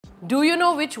Do you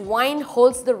know which wine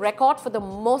holds the record for the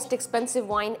most expensive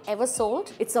wine ever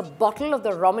sold? It's a bottle of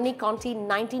the Romanée Conti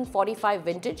 1945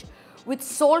 vintage, which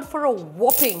sold for a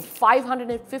whopping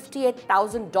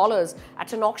 $558,000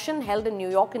 at an auction held in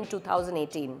New York in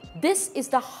 2018. This is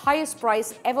the highest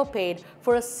price ever paid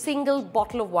for a single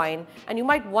bottle of wine, and you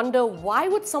might wonder, why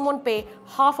would someone pay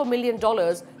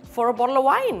 $500,000 for a bottle of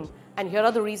wine? And here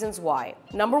are the reasons why.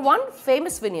 Number one,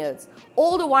 famous vineyards.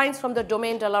 All the wines from the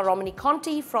Domaine de la Romanée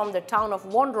Conti from the town of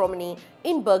Romanée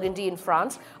in Burgundy in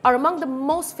France are among the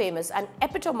most famous and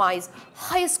epitomize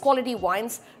highest quality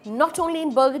wines not only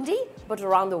in Burgundy but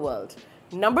around the world.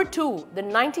 Number two, the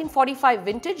 1945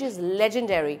 vintage is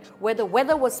legendary, where the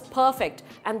weather was perfect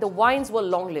and the wines were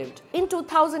long-lived. In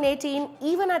 2018,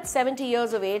 even at 70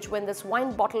 years of age when this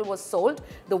wine bottle was sold,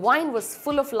 the wine was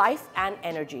full of life and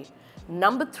energy.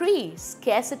 Number three,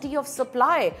 scarcity of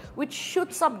supply, which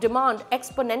shoots up demand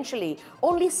exponentially.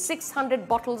 Only 600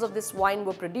 bottles of this wine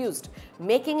were produced,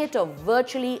 making it a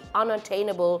virtually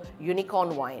unattainable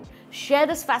unicorn wine. Share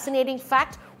this fascinating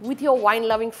fact with your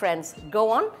wine-loving friends. Go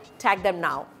on, tag them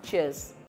now. Cheers.